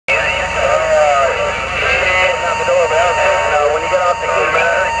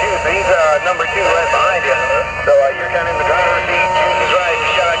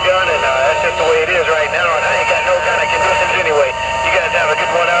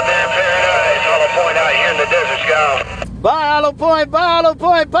Bye,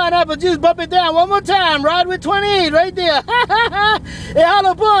 HollowPoint, pineapple juice, bump it down one more time, ride with 28 right there. Hey,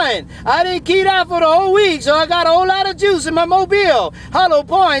 HollowPoint, I didn't keyed out for the whole week, so I got a whole lot of juice in my mobile.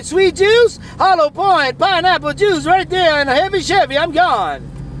 HollowPoint, sweet juice, HollowPoint, pineapple juice right there in a heavy Chevy, I'm gone.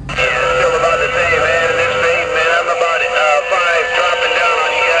 Yeah, still about the same, man. This thing, man, I'm about 5 dropping down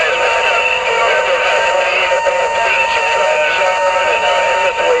on you guys, man. Still got 28 shotgun, and that's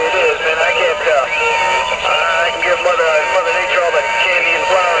just the way it is, man. I can't tell. I can give Mother Nature all the candy and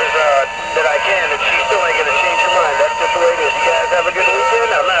flowers that I can, and she still ain't gonna change her mind. That's just the way it is. You guys have a good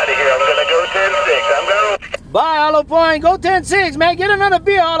weekend. I'm out of here. I'm gonna go 10-6. I'm going. Bye, HollowPoint, go 10-6, man. Get another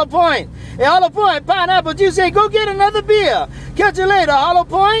beer, HollowPoint. Hey, HollowPoint, pineapple juice, hey, go get another beer. Catch you later,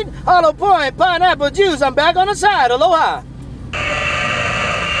 HollowPoint, pineapple juice. I'm back on the side. Aloha.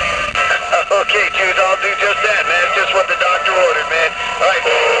 Okay, Juice, I'll do just that, man. It's just what the doctor ordered, man. All right.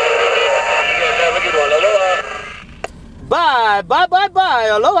 You guys have a good one. Aloha. Bye,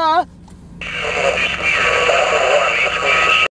 aloha. Aloha.